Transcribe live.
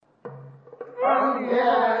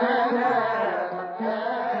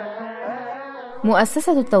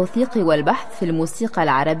مؤسسة التوثيق والبحث في الموسيقى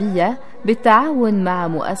العربية بالتعاون مع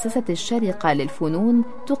مؤسسة الشارقة للفنون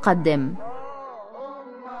تقدم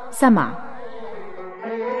سمع.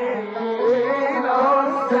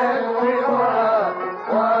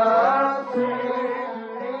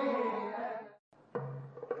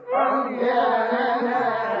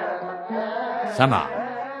 سمع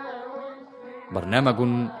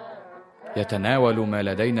برنامج يتناول ما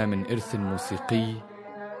لدينا من إرث موسيقي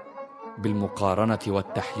بالمقارنة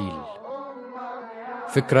والتحليل.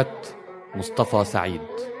 فكرة مصطفى سعيد.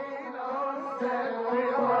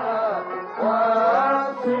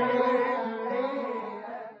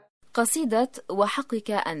 قصيدة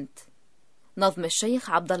وحقك أنت، نظم الشيخ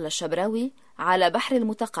عبد الله الشبراوي على بحر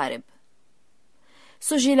المتقارب.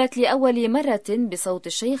 سجلت لأول مرة بصوت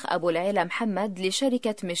الشيخ أبو العلا محمد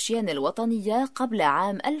لشركة مشيان الوطنية قبل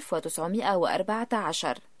عام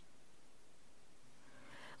 1914.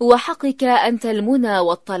 وحقك أنت المنى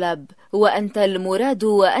والطلب، وأنت المراد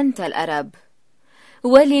وأنت الأرب،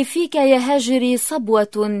 ولي فيك يا هاجري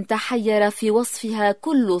صبوة تحير في وصفها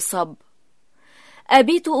كل صب.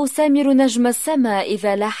 أبيت أسامر نجم السماء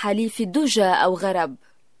إذا لاح لي في الدجى أو غرب،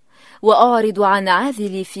 وأعرض عن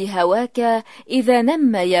عاذلي في هواك إذا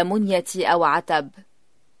نم يا منيتي أو عتب.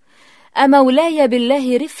 أمولاي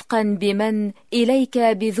بالله رفقا بمن إليك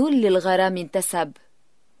بذل الغرام انتسب،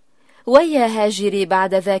 ويا هاجري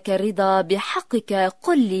بعد ذاك الرضا بحقك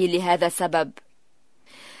قل لي لهذا سبب.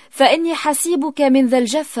 فإني حسيبك من ذا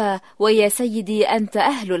الجفا، ويا سيدي أنت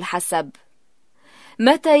أهل الحسب.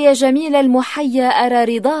 متى يا جميل المحيا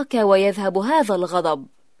أرى رضاك ويذهب هذا الغضب؟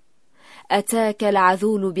 أتاك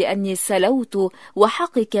العذول بأني سلوت،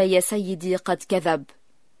 وحقك يا سيدي قد كذب.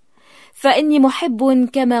 فإني محب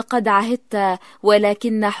كما قد عهدت،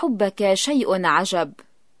 ولكن حبك شيء عجب.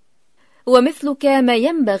 ومثلك ما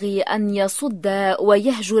ينبغي أن يصد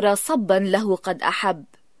ويهجر صبا له قد أحب.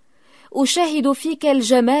 أشاهد فيك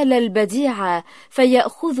الجمال البديع،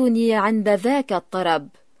 فيأخذني عند ذاك الطرب.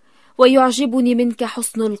 ويعجبني منك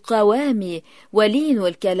حسن القوام، ولين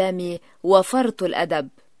الكلام، وفرط الأدب.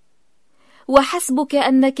 وحسبك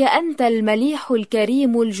أنك أنت المليح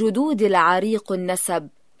الكريم الجدود العريق النسب.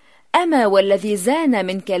 أما والذي زان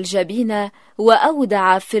منك الجبين،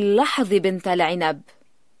 وأودع في اللحظ بنت العنب.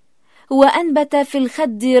 وأنبت في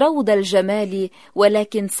الخد روض الجمال،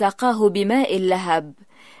 ولكن ساقاه بماء اللهب.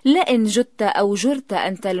 لئن جدت أو جرت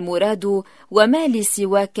أنت المراد، وما لي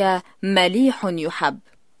سواك مليح يحب.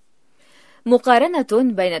 مقارنة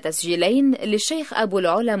بين تسجيلين للشيخ أبو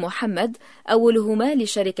العلا محمد، أولهما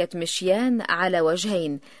لشركة مشيان على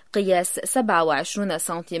وجهين قياس 27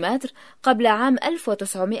 سنتيمتر قبل عام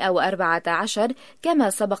 1914 كما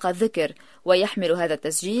سبق الذكر، ويحمل هذا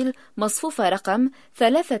التسجيل مصفوفة رقم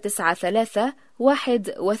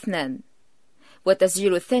 39312.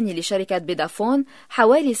 والتسجيل الثاني لشركة فودافون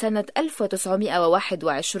حوالي سنة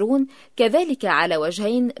 1921 كذلك على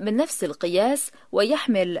وجهين من نفس القياس،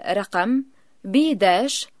 ويحمل رقم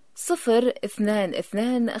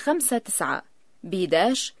B-02259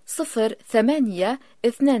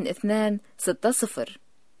 B-0822260.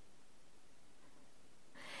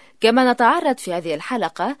 كما نتعرض في هذه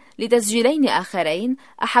الحلقة لتسجيلين آخرين،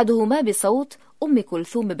 أحدهما بصوت أم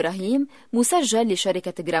كلثوم إبراهيم مسجل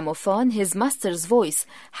لشركة جراموفون His Master's Voice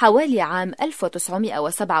حوالي عام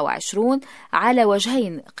 1927 على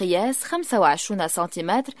وجهين قياس 25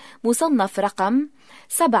 سنتيمتر مصنف رقم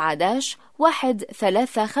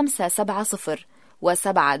 7-13570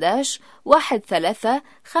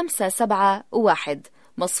 و7-13571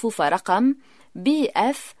 مصفوفة رقم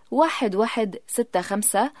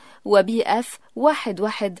BF1165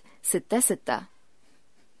 وBF1166.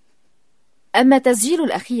 أما التسجيل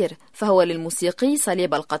الأخير فهو للموسيقي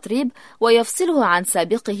صليب القطريب، ويفصله عن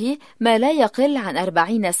سابقه ما لا يقل عن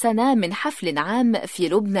 40 سنة من حفل عام في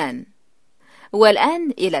لبنان.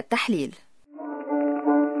 والآن إلى التحليل.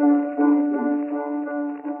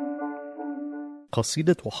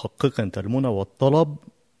 قصيدة وحقق أنت المنى والطلب،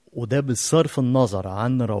 وده بصرف النظر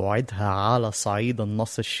عن روعتها على صعيد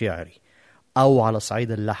النص الشعري أو على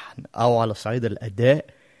صعيد اللحن أو على صعيد الأداء،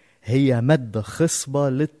 هي مادة خصبة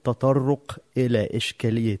للتطرق إلى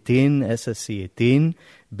إشكاليتين أساسيتين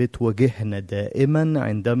بتواجهنا دائما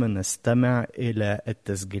عندما نستمع إلى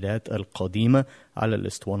التسجيلات القديمة على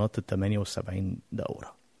الاسطوانات 78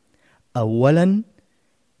 دورة. أولا،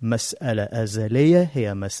 مسألة أزلية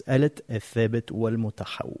هي مسألة الثابت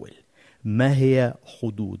والمتحول. ما هي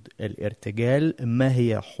حدود الارتجال؟ ما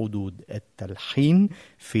هي حدود التلحين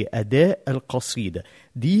في أداء القصيدة؟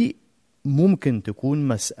 دي ممكن تكون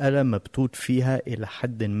مسألة مبتوت فيها إلى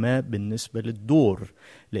حد ما بالنسبة للدور،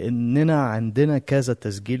 لأننا عندنا كذا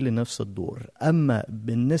تسجيل لنفس الدور. أما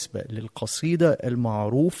بالنسبة للقصيدة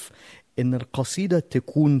المعروف إن القصيدة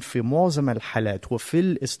تكون في معظم الحالات وفي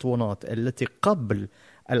الإسطوانات التي قبل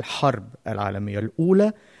الحرب العالمية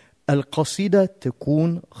الأولى القصيدة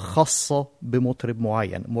تكون خاصة بمطرب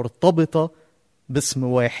معين مرتبطة باسم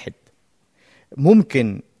واحد.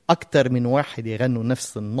 ممكن أكتر من واحد يغنوا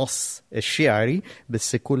نفس النص الشعري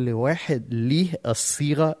بس كل واحد ليه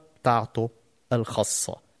الصيغة بتاعته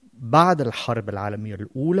الخاصة. بعد الحرب العالمية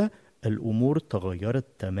الأولى الأمور تغيرت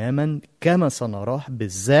تماما كما سنراه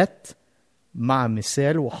بالذات مع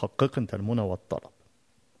مثال وحقيقة أنت المنى والطلب.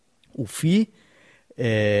 وفي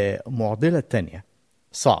معضلة تانية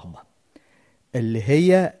صعبة اللي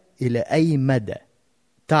هي إلى أي مدى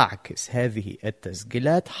تعكس هذه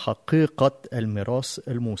التسجيلات حقيقة الميراث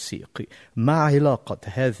الموسيقي مع علاقة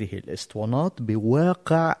هذه الاسطوانات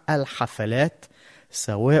بواقع الحفلات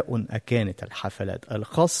سواء أكانت الحفلات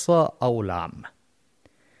الخاصة أو العامة.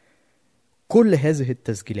 كل هذه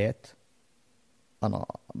التسجيلات أنا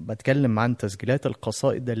بتكلم عن تسجيلات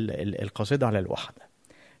القصيدة على الوحدة.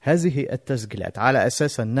 هذه التسجيلات على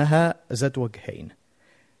أساس أنها ذات وجهين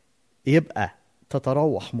يبقى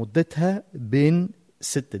تتراوح مدتها بين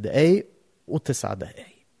 6 دقايق و9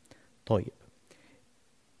 دقايق. طيب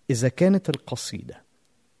إذا كانت القصيدة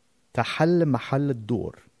تحل محل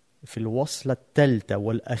الدور في الوصلة الثالثة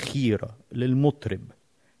والأخيرة للمطرب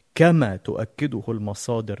كما تؤكده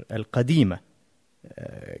المصادر القديمة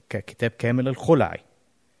ككتاب كامل الخلعي،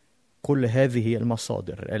 كل هذه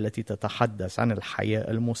المصادر التي تتحدث عن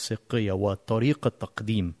الحياة الموسيقية وطريقة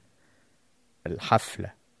تقديم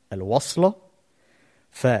الحفلة الوصلة،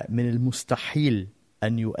 فمن المستحيل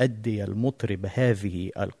أن يؤدي المطرب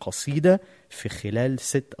هذه القصيدة في خلال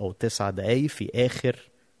 6 أو 9 دقايق في آخر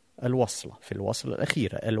الوصلة، في الوصلة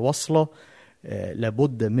الأخيرة. الوصلة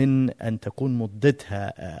لابد من أن تكون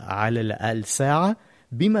مدتها على الأقل ساعة،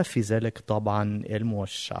 بما في ذلك طبعا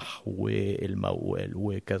الموشح والموال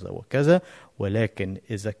وكذا وكذا. ولكن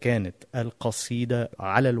إذا كانت القصيدة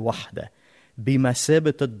على الوحدة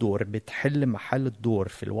بمثابة الدور بتحل محل الدور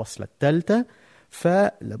في الوصلة الثالثة،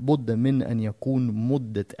 فلابد من أن يكون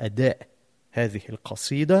مدة أداء هذه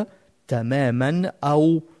القصيدة تماما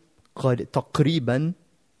أو تقريبا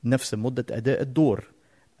نفس مدة أداء الدور،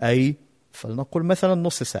 أي فلنقل مثلا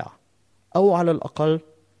نص ساعة أو على الأقل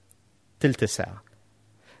تلت ساعة.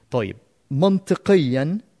 طيب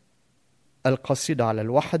منطقيا القصيدة على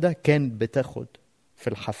الوحدة كان بتاخد في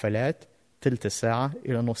الحفلات تلت ساعة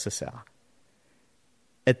إلى نص ساعة.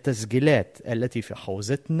 التسجيلات التي في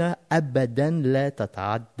حوزتنا أبدا لا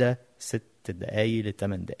تتعدى 6 دقايق ل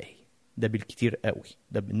 8 دقايق، ده بالكتير قوي.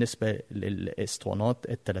 ده بالنسبة للاسطوانات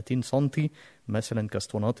 30 سنتي مثلا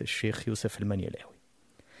كاسطوانات الشيخ يوسف المنيلاوي.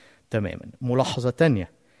 تماما. ملاحظة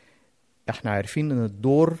تانية، احنا عارفين ان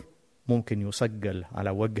الدور ممكن يسجل على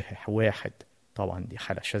وجه واحد، طبعا دي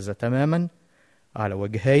حالة شاذة تماما، على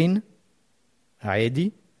وجهين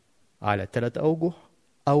عادي، على 3 أوجه،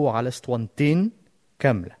 أو على اسطوانتين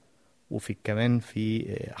كاملة. وفي كمان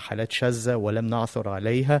في حالات شاذة ولم نعثر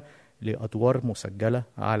عليها لأدوار مسجلة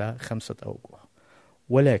على 5 أوجه.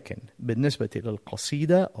 ولكن بالنسبة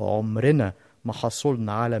للقصيدة عمرنا ما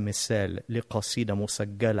حصلنا على مثال لقصيدة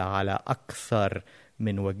مسجلة على أكثر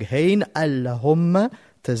من وجهين ألا هم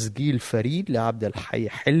تسجيل فريد لعبد الحي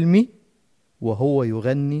حلمي وهو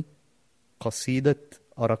يغني قصيدة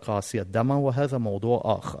أرق عصي الدمع، وهذا موضوع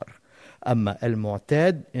آخر. أما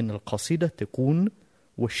المعتاد إن القصيدة تكون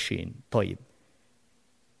وشين. طيب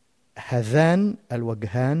هذان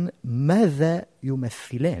الوجهان ماذا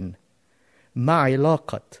يمثلان مع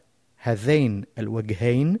علاقة هذين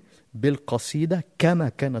الوجهين بالقصيدة كما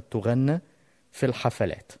كانت تغنى في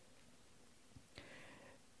الحفلات؟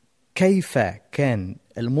 كيف كان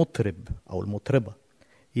المطرب أو المطربة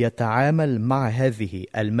يتعامل مع هذه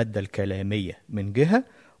المادة الكلامية من جهة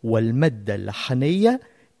والمادة اللحنية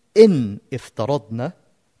إن افترضنا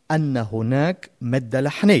أن هناك مادة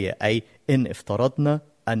لحنية، أي إن افترضنا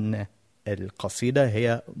أن القصيدة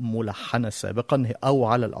هي ملحنة سابقا أو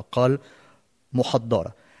على الأقل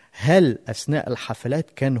محضرة. هل أثناء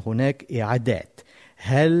الحفلات كان هناك إعادات؟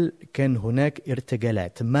 هل كان هناك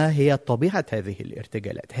ارتجالات؟ ما هي طبيعة هذه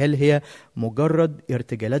الارتجالات؟ هل هي مجرد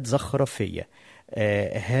ارتجالات زخرفية؟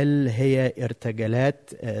 هل هي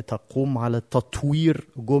ارتجالات تقوم على تطوير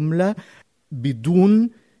جملة بدون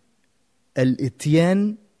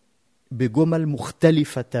الاتيان بجمل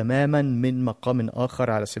مختلفة تماما من مقام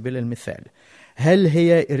آخر. على سبيل المثال، هل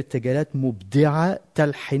هي ارتجالات مبدعة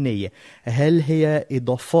تلحينية؟ هل هي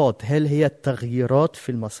إضافات؟ هل هي تغييرات في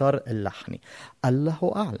المسار اللحني؟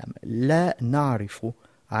 الله أعلم، لا نعرف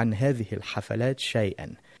عن هذه الحفلات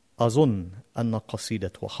شيئا. أظن أن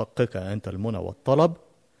قصيدة وحقق أنت المنى والطلب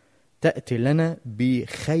تأتي لنا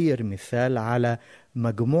بخير مثال على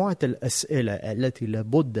مجموعة الأسئلة التي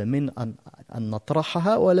لابد من أن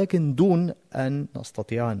نطرحها، ولكن دون أن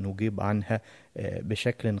نستطيع أن نجيب عنها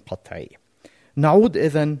بشكل قطعي. نعود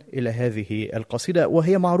إذن إلى هذه القصيدة،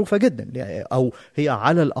 وهي معروفة جدا، أو هي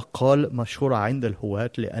على الأقل مشهورة عند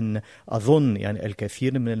الهواة، لأن أظن يعني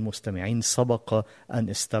الكثير من المستمعين سبق أن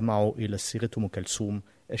استمعوا إلى صيغة أم كلثوم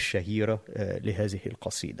الشهيرة لهذه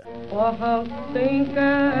القصيدة. وحقك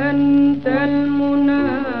أنت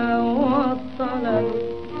المنى والطلب،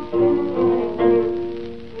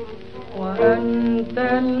 وأنت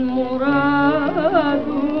المراد،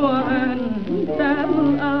 وأنت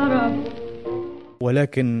الأرب.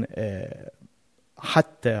 ولكن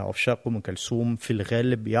حتى عشاق أم كلثوم في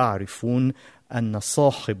الغالب يعرفون أن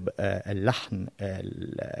صاحب اللحن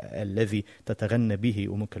الذي تتغنى به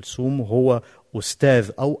أم كلثوم هو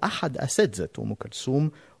أستاذ أو أحد أساتذة أم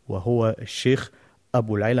كلثوم، وهو الشيخ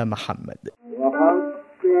أبو العلا محمد.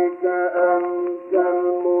 وحقك أنت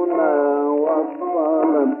المنى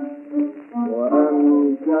والطلب،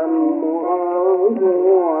 وأنت المراد،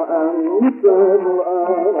 وأنت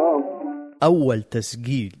الأرب. أول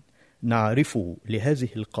تسجيل نعرفه لهذه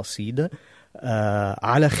القصيدة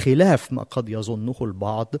على خلاف ما قد يظنه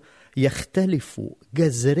البعض يختلف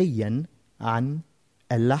جذريا عن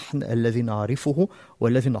اللحن الذي نعرفه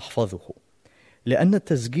والذي نحفظه، لأن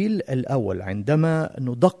التسجيل الأول عندما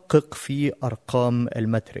ندقق في أرقام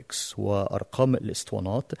الماتريكس وأرقام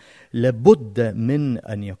الإسطوانات لابد من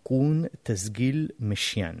أن يكون تسجيل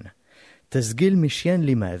مشيان. تسجيل مشيان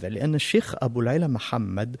لماذا؟ لأن الشيخ أبو العلا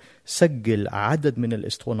محمد سجل عدد من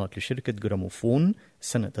الإسطوانات لشركة جراموفون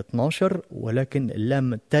سنة 12، ولكن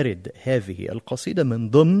لم ترد هذه القصيدة من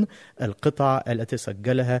ضمن القطع التي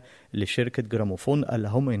سجلها لشركة جراموفون.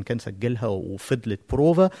 اللهم إن كان سجلها وفضلت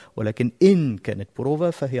بروفا، ولكن إن كانت بروفا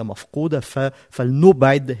فهي مفقودة،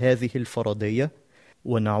 فلنبعد هذه الفرضية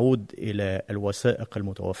ونعود إلى الوثائق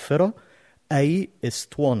المتوفرة، أي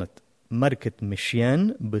اسطوانة ماركة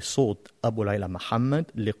مشيان بصوت أبو العلا محمد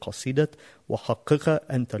لقصيدة وحقق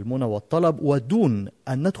أنت المنى والطلب. ودون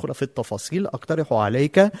أن ندخل في التفاصيل أقترح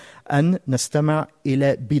عليك أن نستمع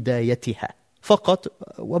إلى بدايتها فقط،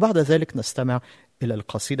 وبعد ذلك نستمع إلى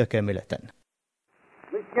القصيدة كاملة.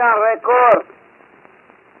 مشيان ريكورد.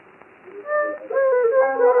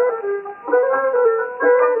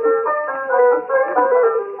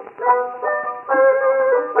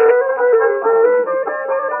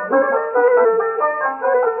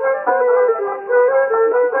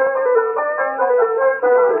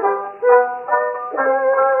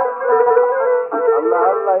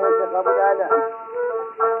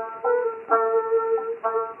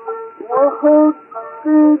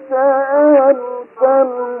 وحقك أنت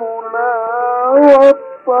المنى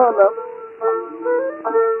والطلب،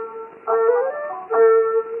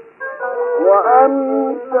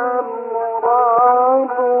 وأنت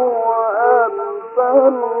المراد، وأنت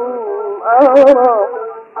الأرب.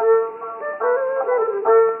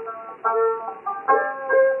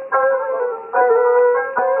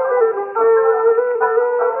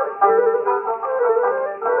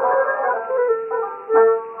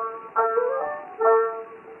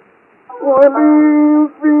 ولي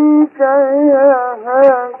فيك يا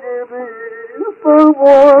هاجري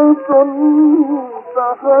صبوة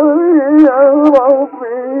تحير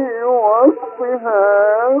في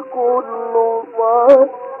وصفها كل صب.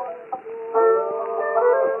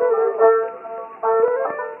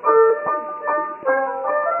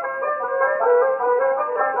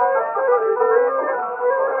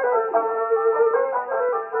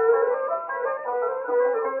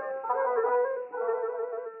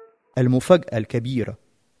 المفاجأة الكبيرة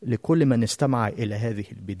لكل من استمع إلى هذه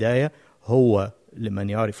البداية هو لمن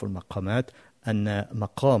يعرف المقامات أن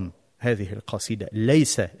مقام هذه القصيدة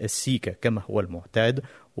ليس السيكة كما هو المعتاد،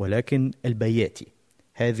 ولكن البياتي.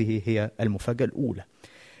 هذه هي المفاجأة الأولى.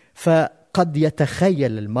 فقد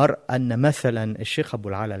يتخيل المرء أن مثلا الشيخ أبو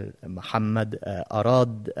العلا محمد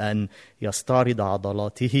أراد أن يستعرض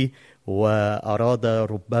عضلاته، وأراد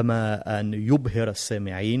ربما أن يبهر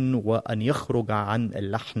السامعين وأن يخرج عن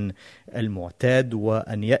اللحن المعتاد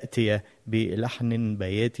وأن يأتي بلحن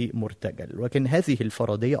بياتي مرتجل. ولكن هذه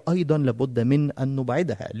الفرضية أيضا لابد من أن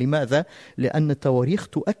نبعدها. لماذا؟ لأن التواريخ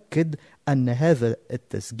تؤكد أن هذا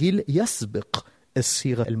التسجيل يسبق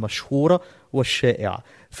الصيغة المشهورة والشائعة.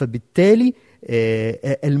 فبالتالي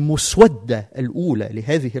المسودة الأولى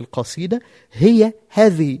لهذه القصيدة هي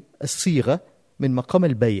هذه الصيغة من مقام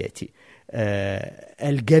البياتي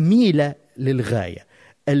الجميلة للغاية،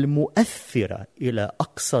 المؤثرة إلى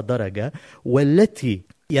أقصى درجة، والتي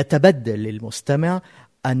يتبدل للمستمع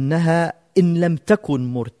أنها إن لم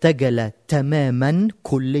تكن مرتجلة تماما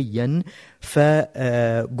كليا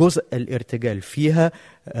فجزء الارتجال فيها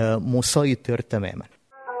مسيطر تماما.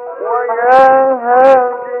 ويا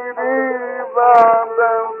هاجري بعد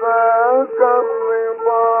ذاك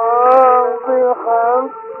الرضا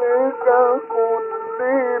بحقك كل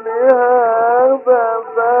لهذا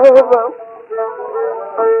سبب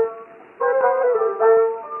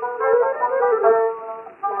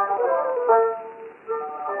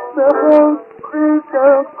بحقك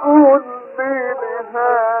كل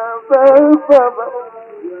لهذا سبب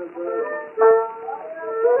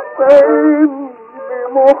فإني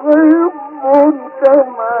محب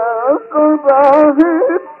كما قد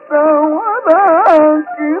عهدت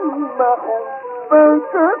ولكن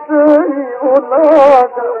حبك شيء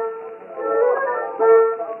عجب.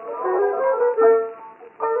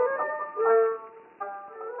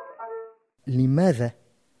 لماذا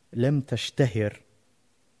لم تشتهر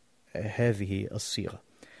هذه الصيغة؟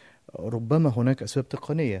 ربما هناك أسباب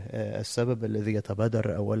تقنية. السبب الذي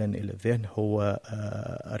يتبادر أولا إلى الذهن هو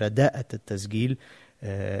رداءة التسجيل،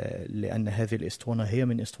 لأن هذه الإسطوانة هي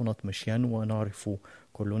من إسطوانات مشيان، ونعرف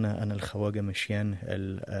كلنا أن الخواجة مشيان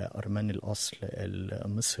الأرمني الأصل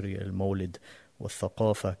المصري المولد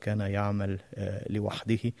والثقافة كان يعمل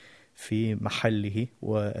لوحده في محله،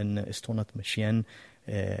 وأن إسطوانة مشيان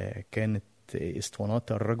كانت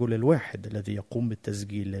اسطوانات الرجل الواحد الذي يقوم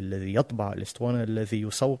بالتسجيل، الذي يطبع الاسطوانة، الذي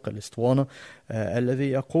يسوق الاسطوانة،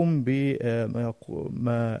 الذي يقوم بما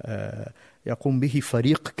يقوم به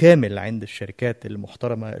فريق كامل عند الشركات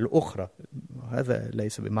المحترمة الأخرى. هذا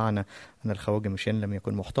ليس بمعنى أن الخواجة مشيان لم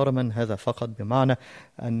يكن محترما، هذا فقط بمعنى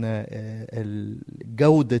أن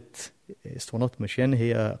جودة اسطوانات مشيان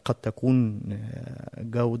هي قد تكون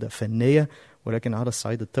جودة فنية، ولكن على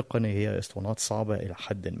الصعيد التقني هي اسطوانات صعبة إلى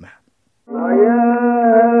حد ما.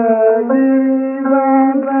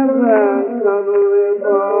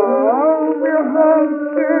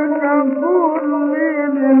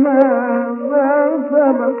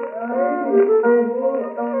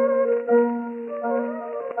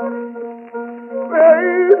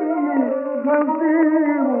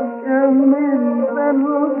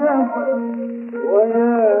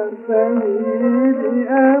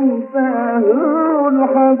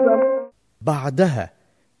 بعدها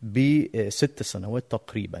ب6 سنوات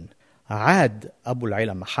تقريبا عاد أبو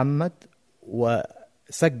العلا محمد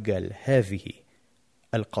وسجل هذه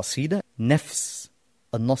القصيدة نفس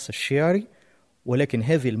النص الشعري، ولكن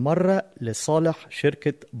هذه المرة لصالح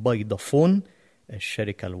شركة بيضافون،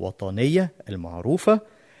 الشركة الوطنية المعروفة،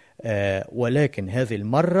 ولكن هذه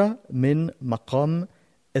المرة من مقام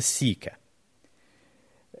السيكا.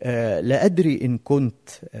 لا أدري إن كنت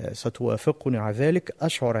ستوافقني على ذلك.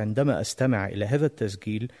 أشعر عندما أستمع إلى هذا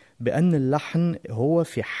التسجيل بأن اللحن هو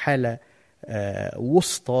في حالة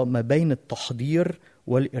وسطى ما بين التحضير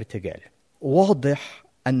والارتجال. واضح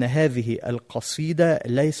أن هذه القصيدة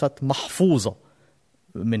ليست محفوظة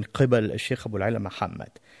من قبل الشيخ أبو العلا محمد،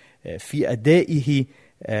 في أدائه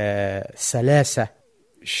سلاسة،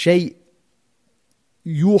 شيء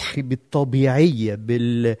يوحي بالطبيعية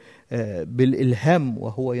بالإلهام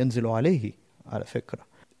وهو ينزل عليه على فكرة.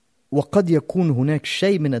 وقد يكون هناك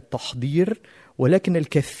شيء من التحضير، ولكن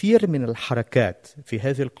الكثير من الحركات في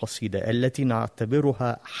هذه القصيدة التي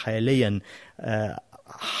نعتبرها حاليا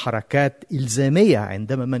حركات إلزامية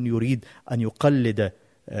عندما من يريد أن يقلد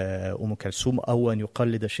أم كلثوم أو أن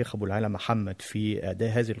يقلد الشيخ أبو العلا محمد في أداء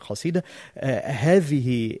هذه القصيدة،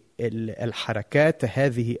 هذه الحركات،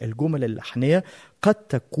 هذه الجمل اللحنية قد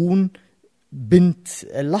تكون بنت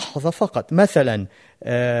لحظة فقط. مثلا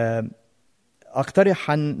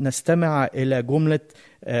أقترح أن نستمع إلى جملة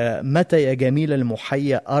متى يا جميل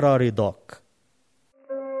المحيا أرى رضاك.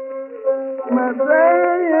 متى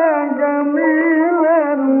يا جميل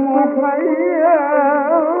المحيا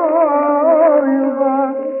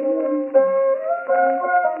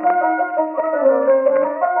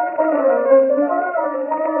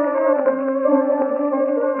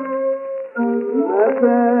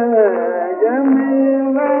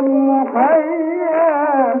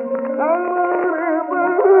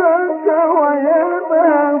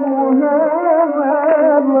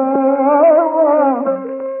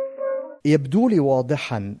يبدو لي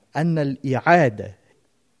واضحا أن الإعادة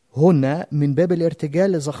هنا من باب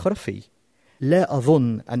الارتجال الزخرفي. لا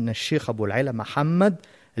أظن أن الشيخ أبو العلا محمد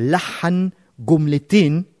لحن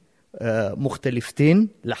جملتين مختلفتين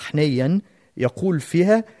لحنيا يقول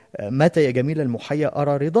فيها متى يا جميل المحيا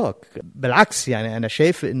أرى رضاك. بالعكس يعني أنا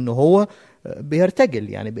شايف إنه هو بيرتجل،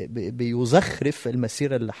 يعني بيزخرف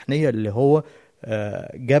المسيرة اللحنية اللي هو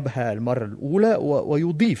جابها المرة الأولى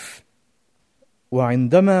ويضيف.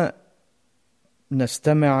 وعندما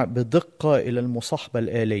نستمع بدقة إلى المصاحبة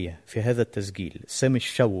الآلية في هذا التسجيل، سامي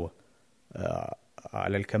الشوة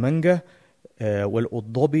على الكمانجة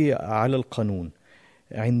والقضابي على القانون،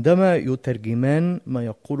 عندما يترجمان ما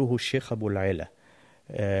يقوله الشيخ أبو العلا،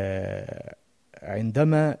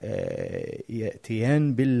 عندما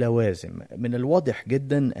يأتيان باللوازم، من الواضح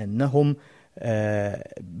جدا أنهم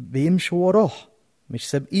بيمشوا وراه مش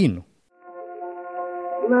سابقينه.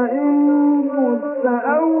 لئن كنت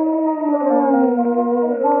أنت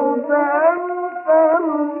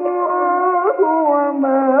المراد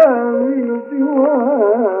وما لي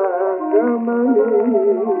سواك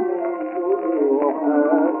مليك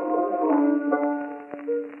الروحات.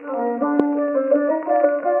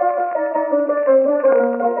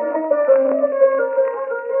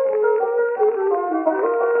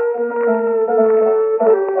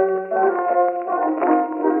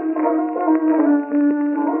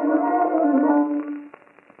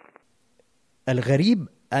 الغريب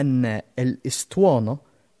أن الإسطوانة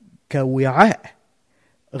كوعاء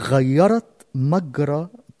غيرت مجرى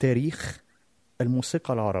تاريخ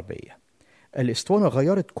الموسيقى العربية. الإسطوانة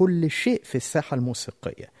غيرت كل شيء في الساحة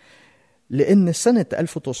الموسيقية، لأن سنة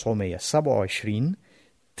 1927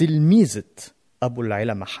 تلميذة أبو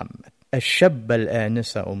العلا محمد الشابة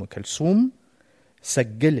الآنسة أم كلثوم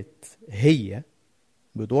سجلت هي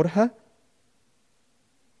بدورها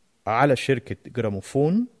على شركة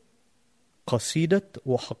جراموفون قصيدة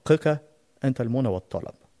وحقق أنت المنى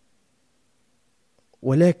والطلب.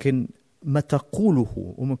 ولكن ما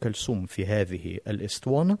تقوله أم كلثوم في هذه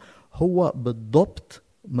الإسطوانة هو بالضبط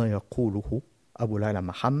ما يقوله أبو العلا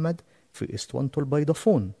محمد في إسطوانته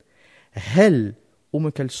البيضافون. هل أم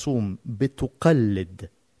كلثوم بتقلد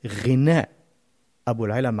غناء أبو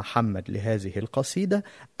العلا محمد لهذه القصيدة،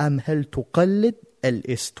 أم هل تقلد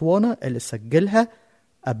الإسطوانة اللي سجلها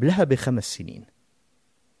قبلها ب5 سنين؟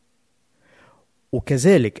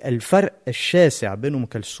 وكذلك الفرق الشاسع بين أم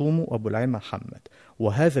كلثوم وأبو العلا محمد،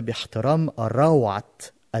 وهذا باحترام روعة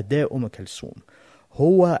أداء أم كلثوم،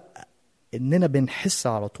 هو إننا بنحس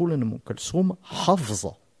على طول إن أم كلثوم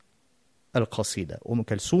حافظة القصيدة. أم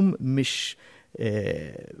كلثوم مش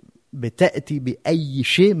بتأتي بأي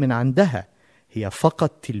شيء من عندها، هي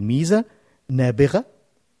فقط تلميذة نابغة،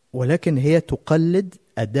 ولكن هي تقلد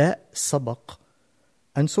أداء سبق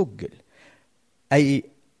أن سجل، أي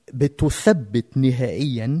بتثبت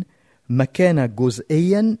نهائيا مكان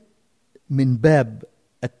جزئيا من باب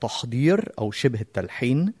التحضير أو شبه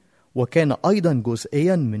التلحين، وكان أيضا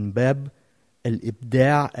جزئيا من باب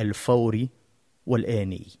الإبداع الفوري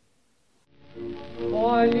والآني.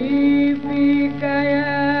 ولي فيك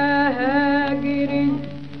يا هاجري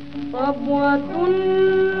صبوة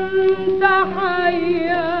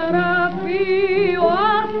تحير في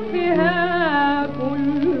وقتها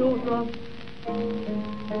كل صف،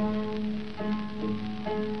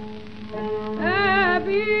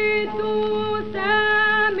 أبيت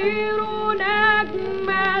سامر نجم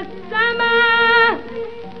السماء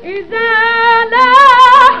إذا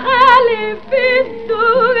لاح لي في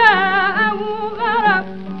الدرى أو غرب.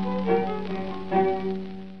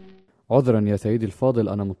 عذرا يا سيدي الفاضل،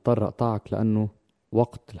 أنا مضطر أقطعك لأنه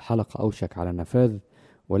وقت الحلقة أوشك على النفاذ،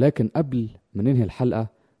 ولكن قبل ما ننهي الحلقة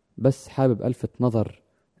بس حابب ألفت نظر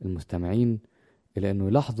المستمعين إلى أنه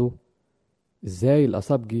يلاحظوا إزاي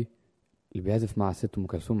الأصابجي اللي بيعزف مع ست أم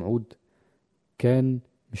كلثوم عود كان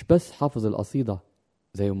مش بس حافظ القصيدة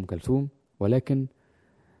زي أم كلثوم، ولكن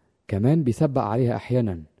كمان بيسبق عليها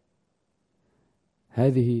أحيانا.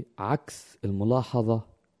 هذه عكس الملاحظة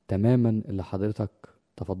تماما اللي حضرتك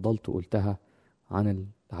تفضلت وقلتها عن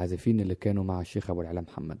العازفين اللي كانوا مع الشيخ أبو العلا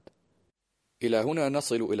محمد. إلى هنا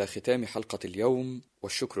نصل إلى ختام حلقة اليوم،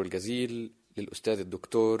 والشكر الجزيل للأستاذ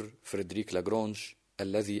الدكتور فريدريك لاجرونج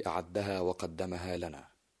الذي أعدها وقدمها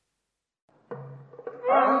لنا.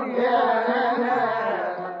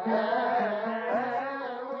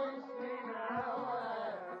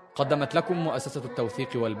 قدمت لكم مؤسسة التوثيق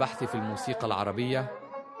والبحث في الموسيقى العربية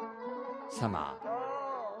سمع.